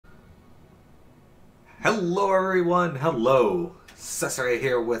Hello everyone, hello. Cesare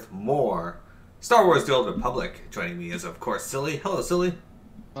here with more Star Wars The Old Republic. Joining me is of course Silly. Hello Silly.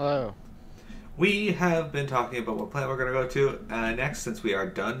 Hello. We have been talking about what planet we're going to go to next since we are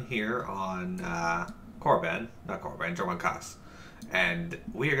done here on Jorman Kas. And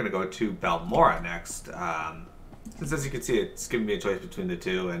we are going to go to Balmorra next. Since as you can see it's giving me a choice between the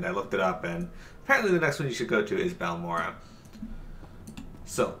two and I looked it up and apparently the next one you should go to is Balmorra.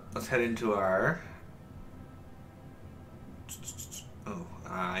 So let's head into our...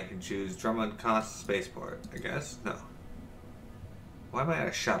 I can choose Drummond Cost Spaceport, I guess. No. Why am I at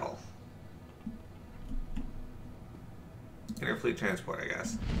a shuttle? Interfleet transport, I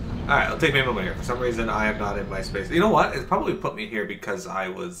guess. Alright, it'll take me a moment here. For some reason, I am not in my space. You know what? It probably put me here because I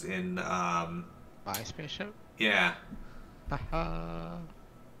was in, My spaceship? Yeah. Haha.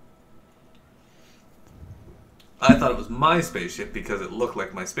 I thought it was my spaceship because it looked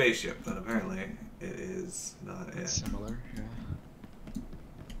like my spaceship, but apparently it is not it. Similar, yeah.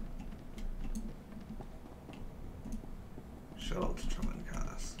 Shuttle to Drummond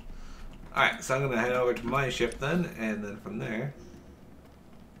Cost. Alright, so I'm going to head over to my ship then, and then from there,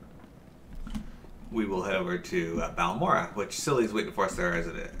 we will head over to Balmorra, which Silly's waiting for us there as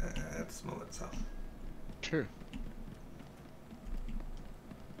it at this moment, so. True.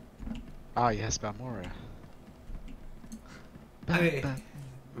 Ah, yes, Balmorra. I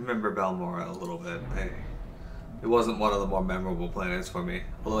remember Balmorra a little bit. It wasn't one of the more memorable planets for me,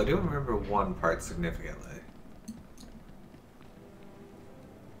 although I do remember one part significantly.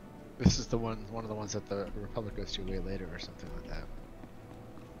 This is the one of the ones that the Republic goes to way later or something like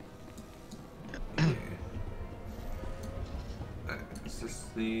that. Is this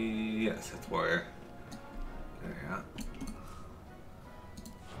the... Yes, it's Warrior. There you go.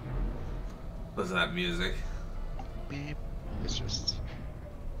 Listen to that music. Beep. It's just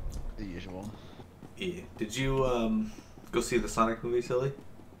the usual. Yeah. Did you go see the Sonic movie, Silly?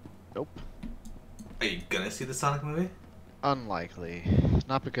 Nope. Are you gonna see the Sonic movie? Unlikely.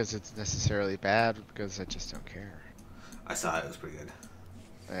 Not because it's necessarily bad, but because I just don't care. I saw it. It was pretty good.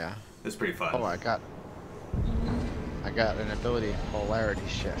 Yeah. It was pretty fun. Oh, I got an ability, polarity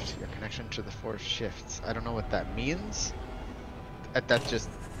shift. Your connection to the Force shifts. I don't know what that means. That's just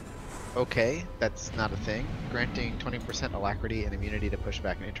okay. That's not a thing. Granting 20% alacrity and immunity to push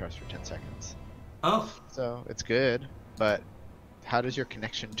back an interest for 10 seconds. Oh. So it's good, but how does your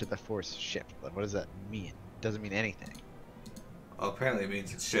connection to the Force shift? Like, what does that mean? It doesn't mean anything. Well, apparently it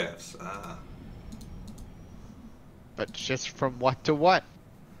means it shifts. But shifts from what to what?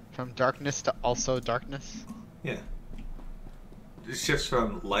 From darkness to also darkness? Yeah. It shifts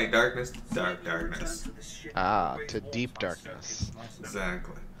from light darkness to dark darkness. Ah, to deep darkness.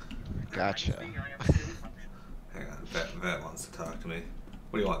 Exactly. Gotcha. Hang on, Vet wants to talk to me.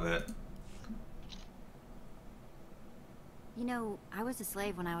 What do you want, Vet? You know, I was a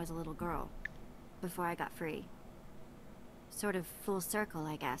slave when I was a little girl, before I got free. Sort of full circle,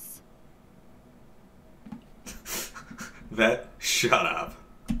 I guess. Vet, shut up.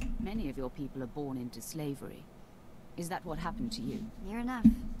 Many of your people are born into slavery. Is that what happened to you? Near enough.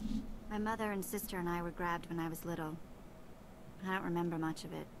 My mother and sister and I were grabbed when I was little. I don't remember much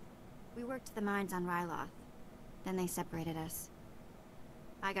of it. We worked the mines on Ryloth. Then they separated us.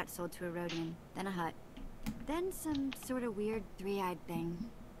 I got sold to a Rhodian, then a Hutt. Then some sort of weird three-eyed thing.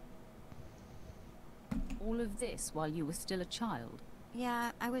 All of this while you were still a child?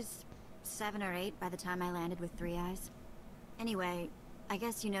 Yeah, I was 7 or 8 by the time I landed with 3 eyes. Anyway, I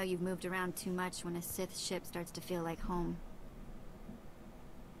guess you know you've moved around too much when a Sith ship starts to feel like home.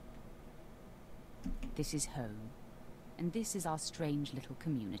 This is home. And this is our strange little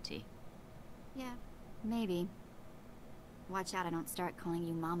community. Yeah, maybe. Watch out I don't start calling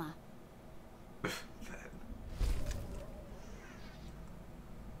you Mama.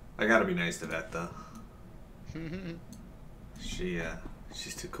 I gotta be nice to Vet, though.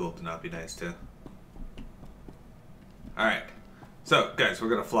 She's too cool to not be nice to. Alright. So, guys, we're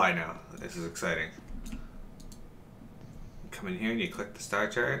gonna fly now. This is exciting. You come in here and you click the star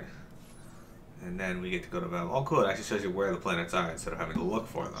chart. And then we get to go to Val. Oh, cool. It actually shows you where the planets are instead of having to look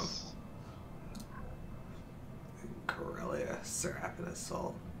for them. Corellia, Serapis,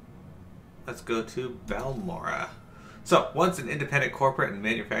 Salt. Let's go to Balmorra. So, once an independent corporate and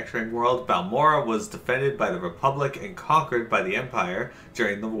manufacturing world, Balmorra was defended by the Republic and conquered by the Empire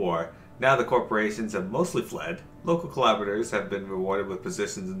during the war. Now the corporations have mostly fled. Local collaborators have been rewarded with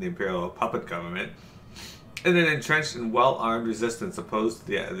positions in the Imperial puppet government. And an entrenched and well-armed resistance opposes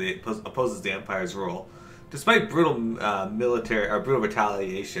the Empire's rule. Despite brutal brutal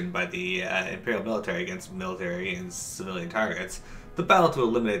retaliation by the Imperial military against military and civilian targets, the battle to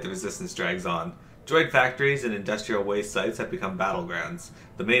eliminate the resistance drags on. Droid factories and industrial waste sites have become battlegrounds.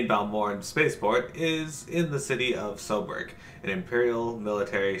 The main Balmorran spaceport is in the city of Sobrik, an Imperial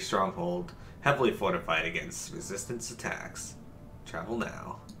military stronghold heavily fortified against resistance attacks. Travel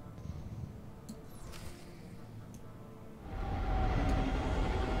now.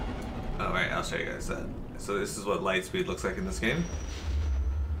 Alright, I'll show you guys that. So this is what light speed looks like in this game.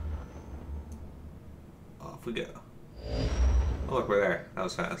 Off we go. Oh look, we're there. That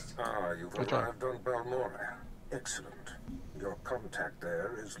was fast. Ah, you've arrived on Balmorra. Excellent. Your contact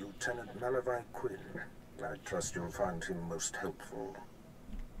there is Lieutenant Malavai Quinn. I trust you'll find him most helpful.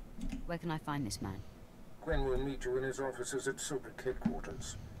 Where can I find this man? Quinn will meet you in his offices at Sobrik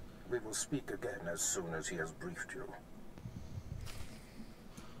headquarters. We will speak again as soon as he has briefed you.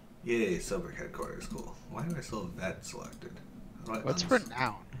 Yay, Sobrik headquarters, cool. Why do I still have that selected? What's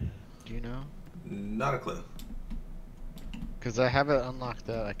renown? Do you know? Not a clue. Because I have it unlocked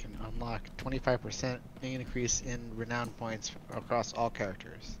that I can unlock 25% increase in renown points across all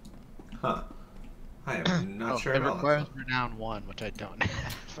characters. Huh. I am not sure it at all. requires renown 1, which I don't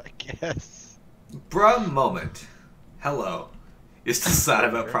have, I guess. Bruh moment. Hello. You're still sad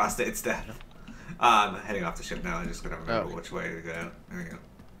about prostate's death. I'm heading off the ship now. I'm just gonna remember which way to go. There we go.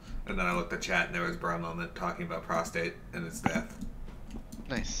 And then I looked at chat and there was bruh moment talking about prostate and its death.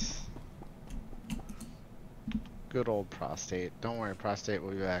 Nice. Good old prostate. Don't worry, prostate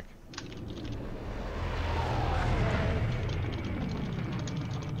will be back.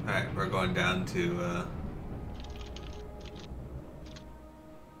 Alright, we're going down to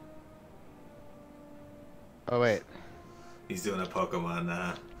Oh wait. he's doing a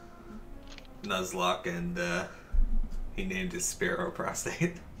Pokemon Nuzlocke and he named his Spearow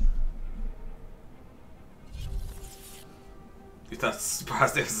prostate. You thought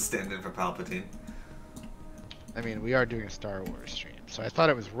prostate was a stand-in for Palpatine? I mean, we are doing a Star Wars stream, so I thought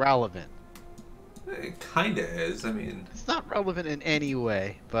it was relevant. It kinda is, I mean... It's not relevant in any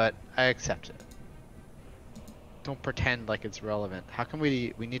way, but I accept it. Don't pretend like it's relevant. How can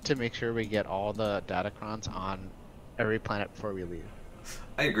we need to make sure we get all the datacrons on every planet before we leave.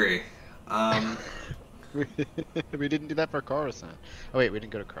 I agree. We didn't do that for Coruscant. Oh wait, we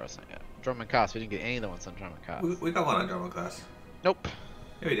didn't go to Coruscant yet. Drummond Cost, we didn't get any of the ones on Drummond Cost. We got one on Drummond Class. Nope.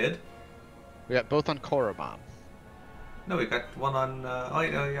 Yeah, we did. We got both on Korriban. No, we got one on,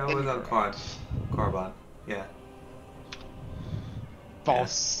 yeah, it was on Korriban. Yeah.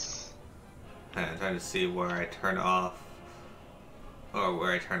 False. Yeah. I'm trying to see where I turn off, or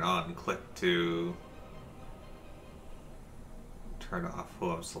where I turn on and click to turn off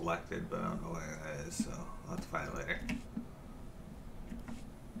who I'm selected, but I don't know where that is, so I'll have to find it later.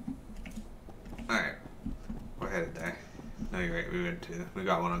 Alright. We're headed there. No, you're right, we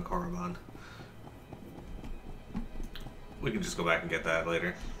got one on Korriban. We can just go back and get that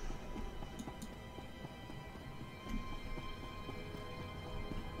later.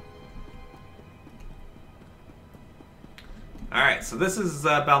 Alright, so this is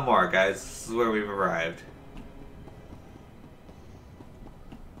Balmorra, guys. This is where we've arrived.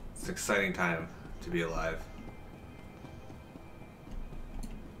 It's an exciting time to be alive.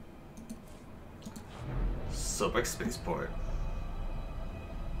 Sobrik Spaceport.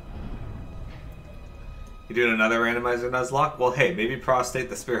 You doing another randomizer Nuzlocke? Well, hey, maybe Prostate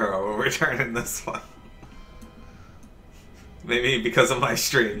the Spearow will return in this one. Maybe because of my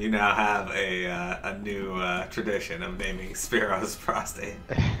stream, you now have a new tradition of naming Spearows Prostate.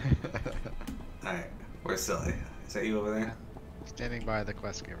 Alright, where's Silly? Is that you over there? Standing by the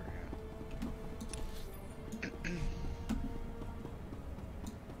quest giver.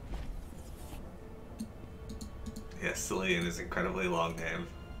 Yes, Silly and his incredibly long name.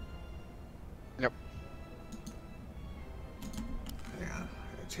 Yep. Hang on,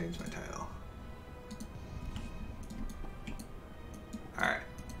 I gotta change my title. Alright.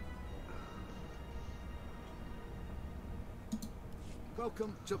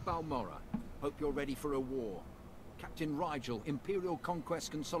 Welcome to Balmorra. Hope you're ready for a war. Captain Rigel, Imperial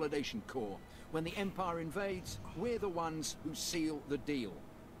Conquest Consolidation Corps. When the Empire invades, we're the ones who seal the deal.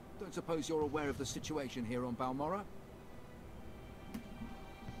 Don't suppose you're aware of the situation here on Balmorra?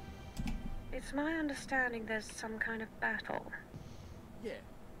 It's my understanding there's some kind of battle. Yeah,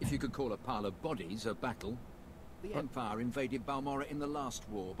 if you could call a pile of bodies a battle. The Empire invaded Balmorra in the last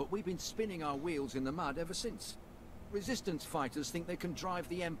war, but we've been spinning our wheels in the mud ever since. Resistance fighters think they can drive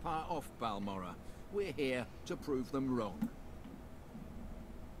the Empire off Balmorra. We're here to prove them wrong.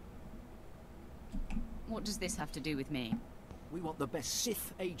 What does this have to do with me? We want the best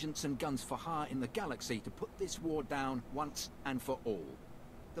Sith agents and guns for hire in the galaxy to put this war down once and for all.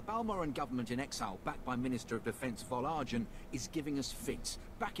 The Balmorran government in exile, backed by Minister of Defense Volargen, is giving us fits,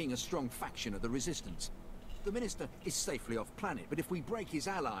 backing a strong faction of the Resistance. The Minister is safely off planet, but if we break his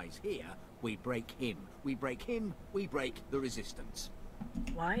allies here, we break him. We break him, we break the Resistance.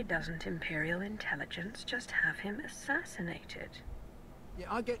 Why doesn't Imperial intelligence just have him assassinated? Yeah,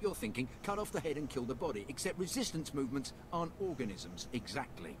 I get your thinking. Cut off the head and kill the body, except Resistance movements aren't organisms,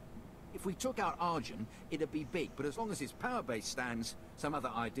 exactly. If we took out Arjun, it'd be big, but as long as his power base stands, some other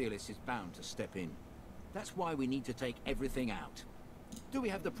idealist is bound to step in. That's why we need to take everything out. Do we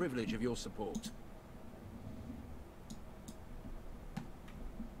have the privilege of your support?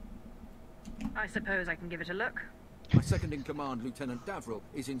 I suppose I can give it a look. My second-in-command, Lieutenant Davril,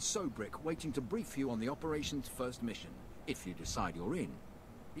 is in Sobrik, waiting to brief you on the operation's first mission, if you decide you're in.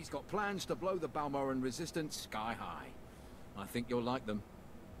 He's got plans to blow the Balmorran resistance sky high. I think you'll like them.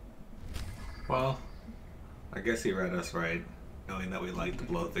 Well, I guess he read us right, knowing that we like to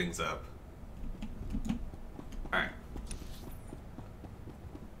blow things up. Alright.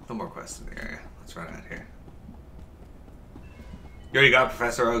 No more quests in the area. Let's run out here. You already got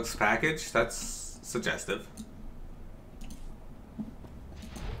Professor Oak's package? That's suggestive.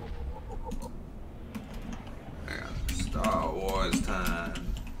 Hang on. Star Wars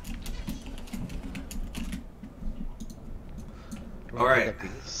time. Alright.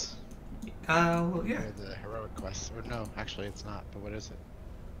 Well, yeah. Or the heroic quests. Or no, actually it's not, but what is it?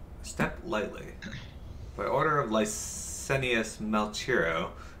 Step lightly. By order of Licinius Malchiro,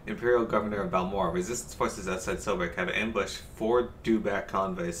 Imperial Governor of Balmorra, resistance forces outside Sobek have ambushed 4 dewback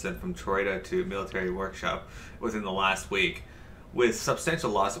convoys sent from Troida to military workshop within the last week, with substantial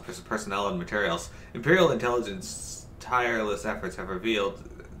loss of personnel and materials. Imperial intelligence tireless efforts have revealed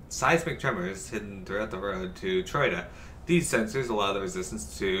seismic tremors hidden throughout the road to Troida. These sensors allow the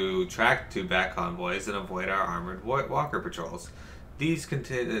resistance to track dewback convoys and avoid our armored walker patrols. This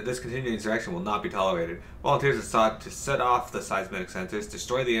continued interaction will not be tolerated. Volunteers have sought to set off the seismic sensors,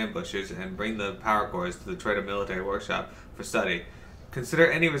 destroy the ambushers, and bring the power cores to the Troida military workshop for study.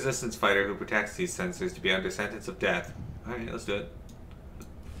 Consider any resistance fighter who protects these sensors to be under sentence of death. Alright, let's do it.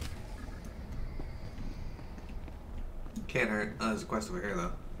 Can't hurt. Oh, there's a quest over here,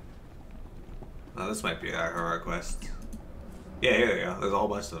 though. Oh, this might be our heroic quest. Yeah, here we go. There's a whole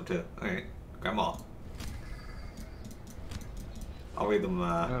bunch of them, too. Alright, grab them all. I'll read them.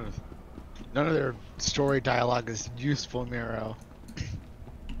 None of their story dialogue is useful, Miro.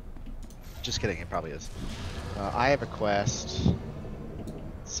 Just kidding, it probably is. I have a quest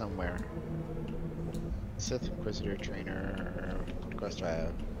somewhere. Sith Inquisitor Trainer. What quest do I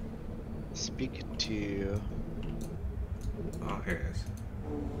have? Speak to. Oh, here it is.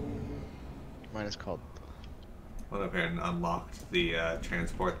 Mine is called. Went up here and unlocked the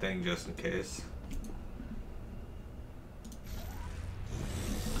transport thing just in case.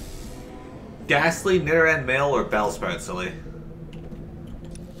 Ghastly, Nidoran Male, or Bellsprout, silly?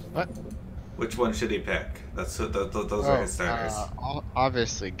 What? Which one should he pick? Those are his starters.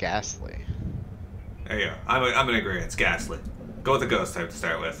 Obviously, Ghastly. There you go. I'm in agreement. It's Ghastly. Go with the ghost type to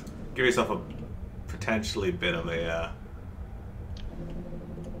start with. Give yourself a potentially bit of a.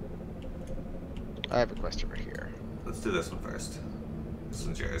 I have a quest over here. Let's do this one first. This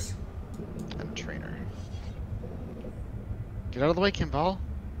one's yours. I'm a trainer. Get out of the way, Kimball.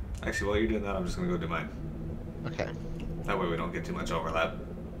 Actually, while you're doing that, I'm just gonna go do mine. Okay. That way we don't get too much overlap.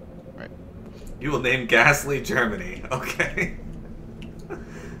 Right. You will name Ghastly Germany. Okay.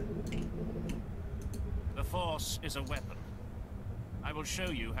 The Force is a weapon. I will show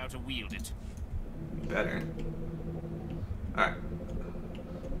you how to wield it. Better. Alright.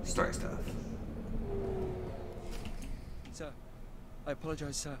 Story stuff. Sir, I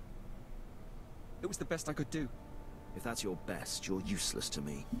apologize, sir. It was the best I could do. If that's your best, you're useless to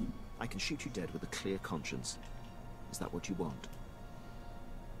me. I can shoot you dead with a clear conscience. Is that what you want?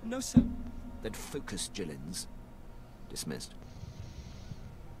 No, sir. Then focus, Jillins. Dismissed.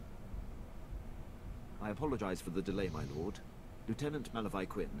 I apologize for the delay, my lord. Lieutenant Malavai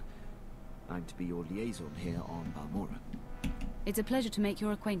Quinn. I'm to be your liaison here on Balmorra. It's a pleasure to make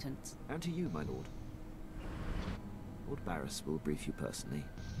your acquaintance. And to you, my lord. Lord Barris will brief you personally,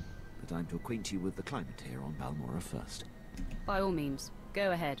 but I'm to acquaint you with the climate here on Balmorra first. By all means,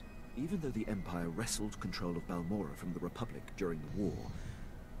 go ahead. Even though the Empire wrestled control of Balmorra from the Republic during the war,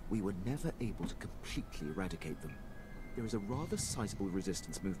 we were never able to completely eradicate them. There is a rather sizable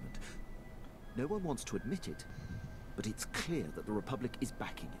resistance movement. No one wants to admit it, but it's clear that the Republic is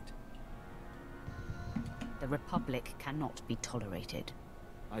backing it. The Republic cannot be tolerated.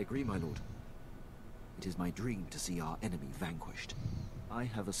 I agree, my lord. It is my dream to see our enemy vanquished. I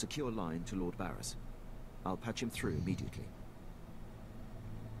have a secure line to Lord Barris. I'll patch him through immediately.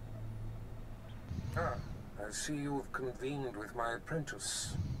 Ah, I see you've convened with my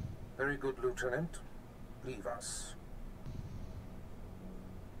apprentice. Very good, Lieutenant. Leave us.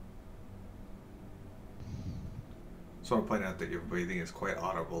 So I want to point out that your breathing is quite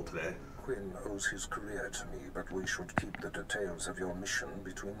audible today. Quinn owes his career to me, but we should keep the details of your mission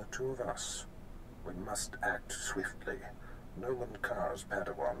between the two of us. We must act swiftly. Noman Carr's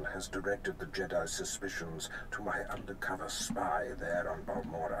Padawan has directed the Jedi's suspicions to my undercover spy there on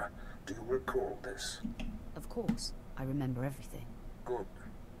Balmorra. Do you recall this? Of course. I remember everything. Good.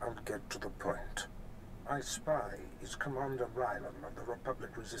 I'll get to the point. My spy is Commander Rylan of the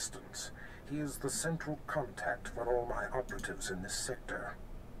Republic Resistance. He is the central contact for all my operatives in this sector.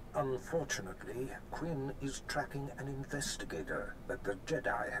 Unfortunately, Quinn is tracking an investigator that the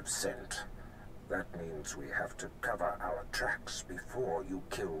Jedi have sent. That means we have to cover our tracks before you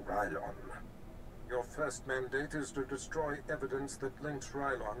kill Rylon. Your first mandate is to destroy evidence that links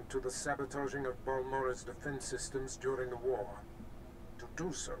Rylon to the sabotaging of Balmorra's defense systems during the war. To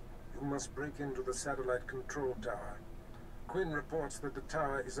do so, you must break into the satellite control tower. Quinn reports that the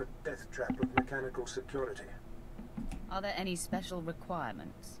tower is a death trap with mechanical security. Are there any special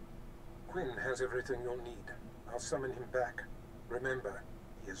requirements? Quinn has everything you'll need. I'll summon him back. Remember,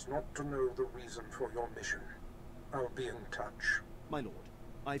 he is not to know the reason for your mission. I'll be in touch. My lord,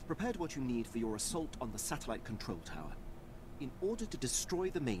 I've prepared what you need for your assault on the satellite control tower. In order to destroy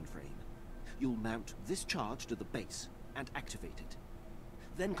the mainframe, you'll mount this charge to the base and activate it.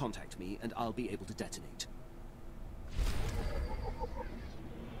 Then contact me and I'll be able to detonate.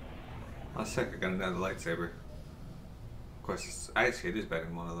 Oh, sick, I got another lightsaber. Of course, actually it is better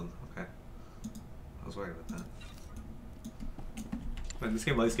than one of them. Okay. I was worried about that. Man, this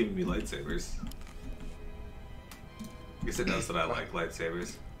game likes giving me lightsabers. I guess it knows that I like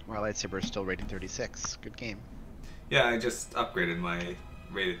lightsabers. My lightsaber is still rated 36. Good game. Yeah, I just upgraded my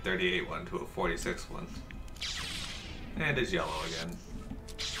rated 38 one to a 46 one. And it's yellow again.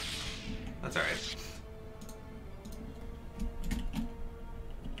 That's alright.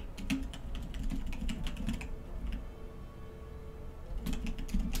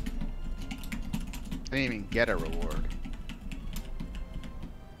 I didn't even get a reward.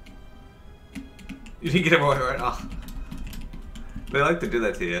 You didn't get a reward right now. They like to do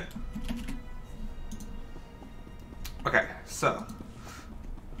that to you. Okay, so.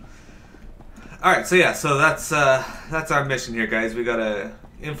 Alright, so yeah, so that's our mission here, guys. We gotta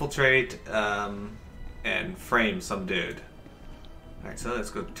infiltrate and frame some dude. Alright, so let's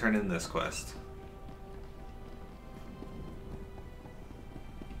go turn in this quest.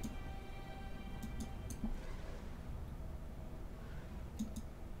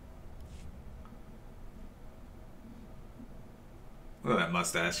 Look at that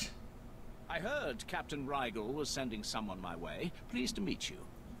mustache. I heard Captain Rigel was sending someone my way. Pleased to meet you.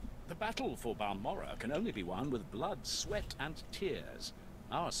 The battle for Balmorra can only be won with blood, sweat, and tears.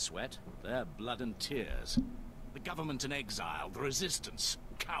 Our sweat, their blood and tears. The government in exile, the resistance,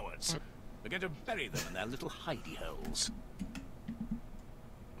 cowards. We're going to bury them in their little hidey holes.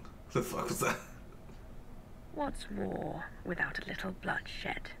 The fuck was that? What's war without a little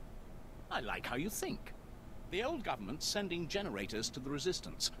bloodshed? I like how you think. The old government's sending generators to the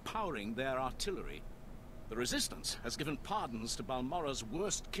resistance, powering their artillery. The resistance has given pardons to Balmorra's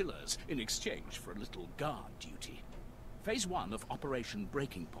worst killers in exchange for a little guard duty. Phase 1 of Operation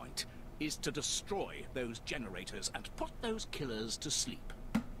Breaking Point is to destroy those generators and put those killers to sleep.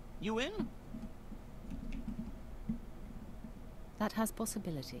 You in? That has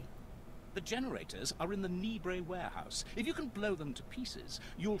possibility. The generators are in the Nibre warehouse. If you can blow them to pieces,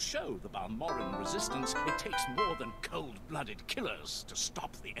 you'll show the Balmorran resistance it takes more than cold-blooded killers to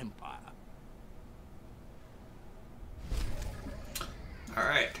stop the Empire.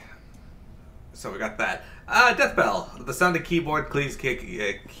 Alright. So we got that. Death bell. The sound of keyboard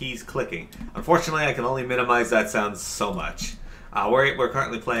keys clicking. Unfortunately, I can only minimize that sound so much. We're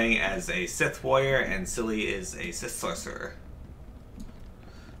currently playing as a Sith warrior, and Silly is a Sith sorcerer.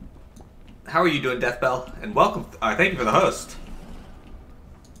 How are you doing, Death Bell? And welcome. Thank you for the host.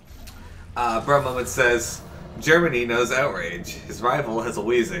 Bro Moment says, Germany knows outrage. His rival has a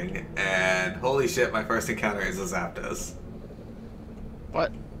wheezing, and holy shit, my first encounter is a Zapdos.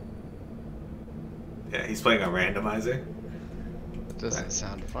 What? Yeah, he's playing a randomizer. That doesn't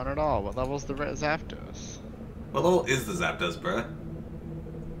sound fun at all. What level's the Zapdos? What level is the Zapdos, bruh?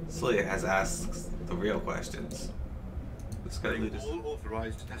 Silly has asked the real questions.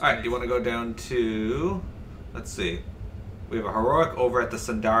 Alright, you want to go down to... Let's see. We have a heroic over at the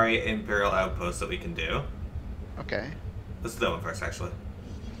Sundari Imperial outpost that we can do. Okay. Let's do that one first, actually.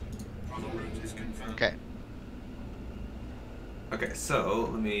 Okay. Okay, so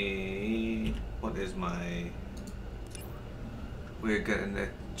let me what is my... We're getting the...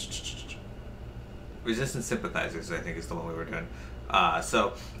 Resistance Sympathizers, I think, is the one we were doing.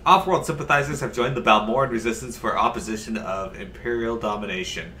 So, off-world sympathizers have joined the Balmorran resistance for opposition of Imperial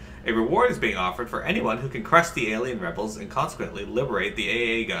domination. A reward is being offered for anyone who can crush the alien rebels and consequently liberate the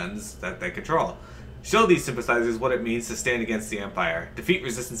AA guns that they control. Show these sympathizers what it means to stand against the Empire. Defeat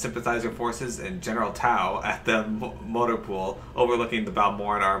resistance sympathizer forces and General Tau at the motor pool overlooking the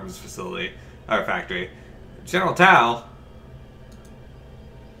Balmorran arms facility, or factory. General Tau?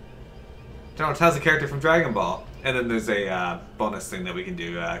 General Tau's a character from Dragon Ball. And then there's a bonus thing that we can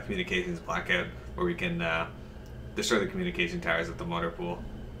do, communications blackout, where we can destroy the communication towers at the motor pool.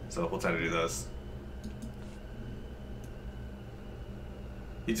 So we'll try to do those.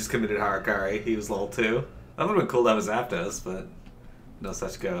 He just committed Harakari. He was level 2. That would have been cool to have his Zapdos, but no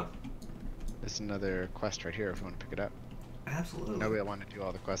such go. There's another quest right here if you want to pick it up. Absolutely. No, we want to do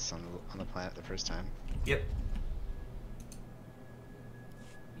all the quests on the planet the first time. Yep.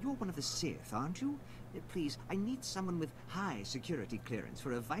 You're one of the Sith, aren't you? Please, I need someone with high security clearance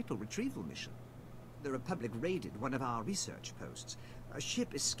for a vital retrieval mission. The Republic raided one of our research posts. A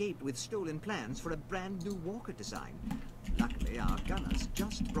ship escaped with stolen plans for a brand new walker design. Luckily, our gunners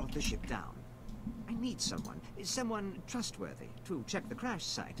just brought the ship down. I need someone trustworthy, to check the crash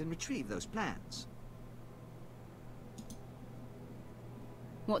site and retrieve those plans.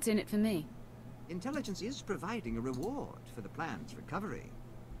 What's in it for me? Intelligence is providing a reward for the plan's recovery.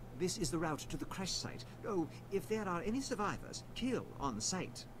 This is the route to the crash site. Oh, if there are any survivors, kill on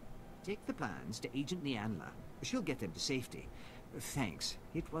site. Take the plans to Agent Nianla. She'll get them to safety. Thanks.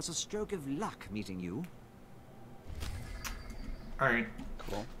 It was a stroke of luck meeting you. Alright.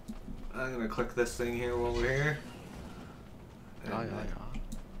 Cool. I'm gonna click this thing here while we're here.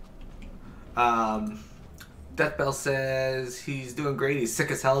 Deathbell says he's doing great. He's sick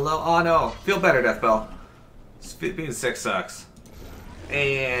as hell though. Oh no. Feel better, Deathbell. Being sick sucks.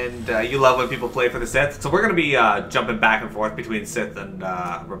 And you love when people play for the Sith. So we're going to be jumping back and forth between Sith and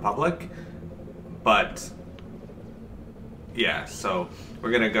Republic. But, yeah, so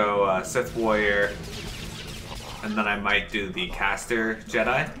we're going to go Sith Warrior. And then I might do the Caster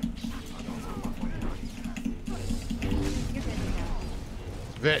Jedi.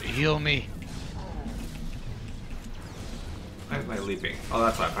 Vet, heal me. Why am I leaping? Oh,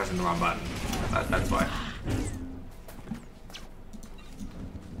 that's why I'm pressing the wrong button. That's why.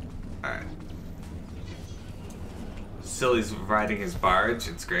 Alright. Silly's riding his barge.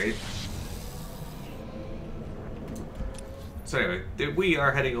 It's great. So anyway, we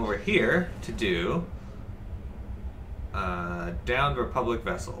are heading over here to do downed Republic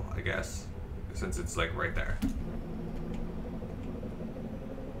vessel, I guess, since it's like right there.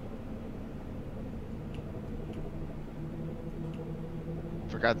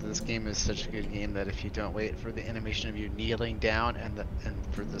 Forgot that this game is such a good game that if you don't wait for the animation of you kneeling down and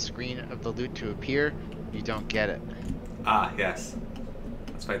for the screen of the loot to appear, you don't get it. Ah, yes.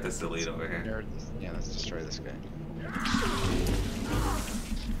 Let's fight this elite over here. Yeah, let's destroy this guy.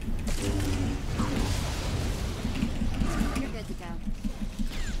 You're good to go.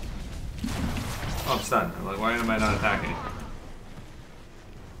 Oh, I'm stunned. I'm like, why am I not attacking?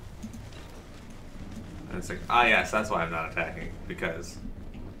 And it's like, ah, yes, that's why I'm not attacking. Because.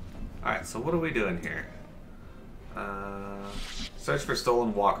 Alright, so what are we doing here? Search for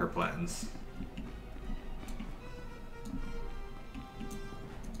stolen walker plans.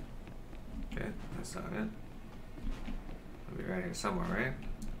 Okay, that's not it. It'll be right here somewhere,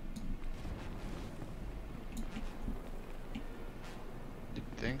 right?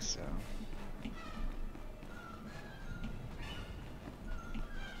 Didn't think so.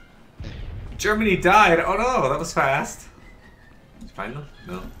 Germany died! Oh no, that was fast. Did you find them?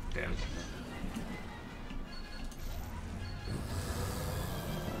 No? Damn.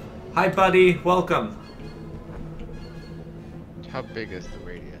 Hi buddy, welcome. How big is the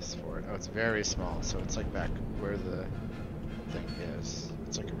radius for it? Oh, it's very small, so it's like back where the thing is.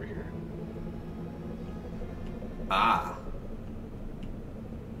 It's like over here. Ah.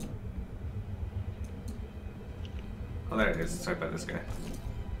 Oh, there it is. It's right by this guy.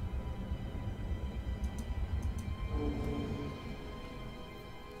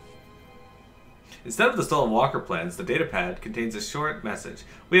 Instead of the stolen walker plans, the datapad contains a short message.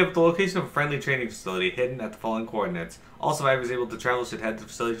 We have the location of a friendly training facility hidden at the following coordinates. All survivors able to travel should head to the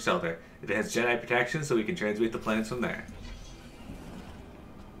facility for shelter. It has Jedi protection, so we can transmute the plans from there.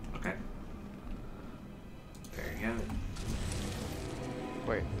 Okay. There you have it.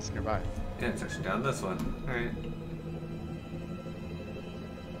 Wait, it's nearby. Yeah, it's actually down this one. Alright.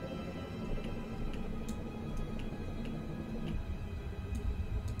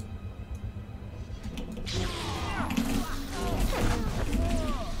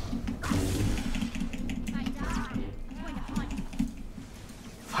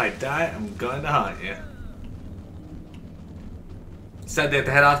 If I die, I'm going to haunt you. Said they have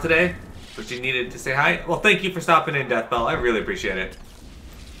to head off today, but you needed to say hi. Well, thank you for stopping in, Deathbell. I really appreciate it.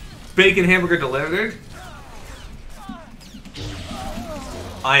 Bacon hamburger delivered.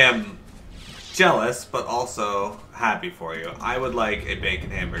 I am jealous, but also happy for you. I would like a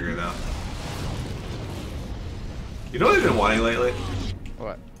bacon hamburger, though. You know what I've been wanting lately?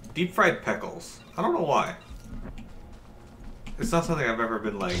 What? Deep fried pickles. I don't know why. It's not something I've ever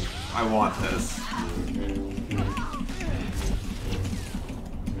been like, I want this.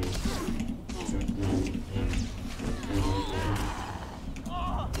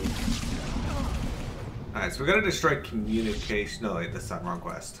 Alright, so we gotta destroy communication. No, wait, that's not wrong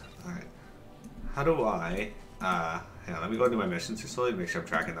quest. Alright. How do I... hang on, let me go into my missions here slowly to make sure I'm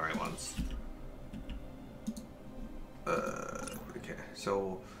tracking the right ones. Okay,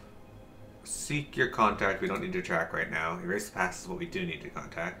 so... Seek your contact, we don't need to track right now. Erase the past is what we do need to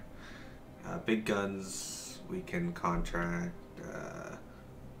contact. Big guns, we can contract.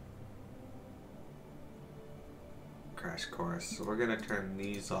 Crash course. So we're gonna turn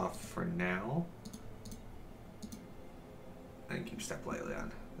these off for now. And keep step lightly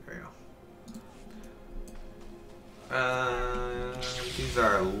on. There we go. These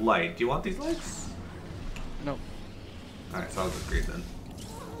are light. Do you want these lights? Nope. Alright, so I'll just green then.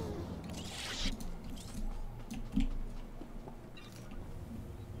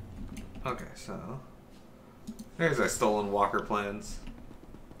 Okay, so there's our stolen walker plans.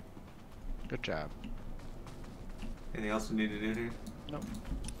 Good job. Anything else we need to do here? Nope.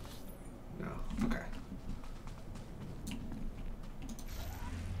 No. Okay.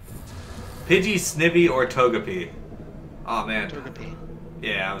 Pidgey, Snivy, or Togepi? Oh man. Togepi.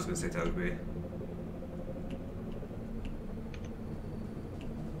 Yeah, I was gonna say Togepi.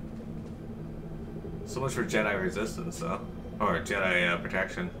 So much for Jedi resistance, though. Or Jedi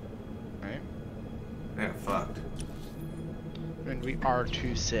protection. Right? Yeah, fucked. I mean, we are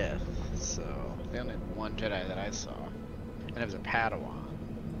 2 Sith, so they only had 1 Jedi that I saw. And it was a Padawan.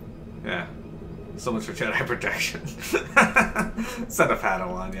 Yeah. So much for Jedi protection. Send a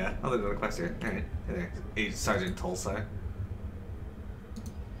Padawan, yeah. Oh, there's another quest here. Alright, there. Hey, Sergeant Tulsar.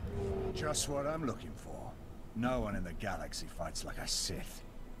 Just what I'm looking for. No one in the galaxy fights like a Sith.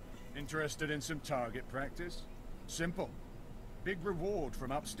 Interested in some target practice? Simple. Big reward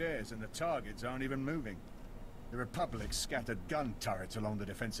from upstairs and the targets aren't even moving. The Republic scattered gun turrets along the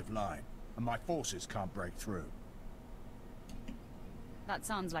defensive line, and my forces can't break through. That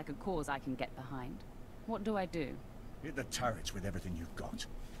sounds like a cause I can get behind. What do I do? Hit the turrets with everything you've got.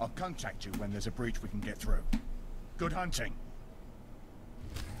 I'll contact you when there's a breach we can get through. Good hunting.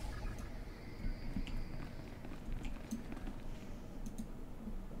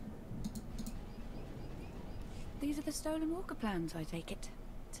 These are the stolen walker plans, I take it.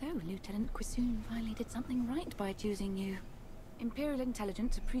 So, Lieutenant Quisoon finally did something right by choosing you. Imperial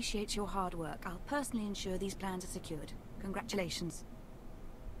Intelligence appreciates your hard work. I'll personally ensure these plans are secured. Congratulations.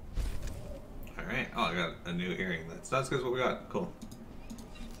 Alright. Oh, I got a new earring. That's not as good as what we got. Cool.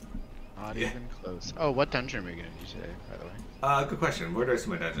 Not even close. Oh, what dungeon are we gonna do today, by the way? Good question. Where do I see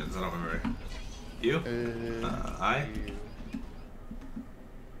my dungeons? I don't remember. You? I?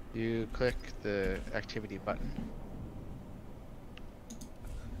 You click the activity button.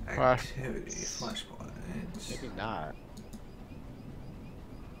 Activity, flashpoint. Maybe not.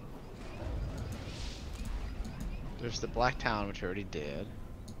 There's the Black Town, which I already did.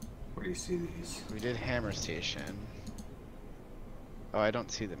 Where do you see these? We did Hammer Station. Oh, I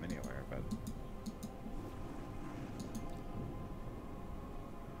don't see them anywhere, but...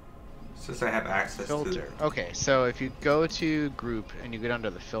 Since I have access filter. to... Okay, so if you go to group and you go down to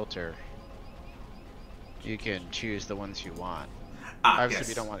the filter, you can choose the ones you want. Obviously,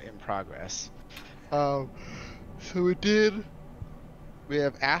 we don't want in progress. So we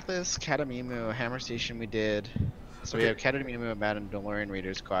have Athos, Katamimu, Hammer Station we did. So we have Katamimu, Mandalorian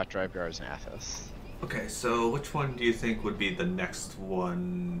Raiders, Quat Drive Guards, and Athos. Okay, so which one do you think would be the next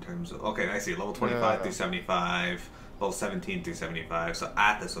one in terms of... Okay, I see. Level 25 through 75. Level 17 through 75. So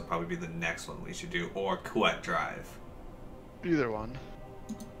Athos would probably be the next one we should do. Or Quat Drive. Either one.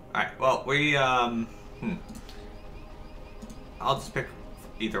 Alright, well, we... I'll just pick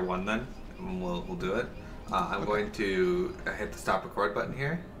either one then. And we'll do it. I'm going to hit the stop record button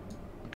here.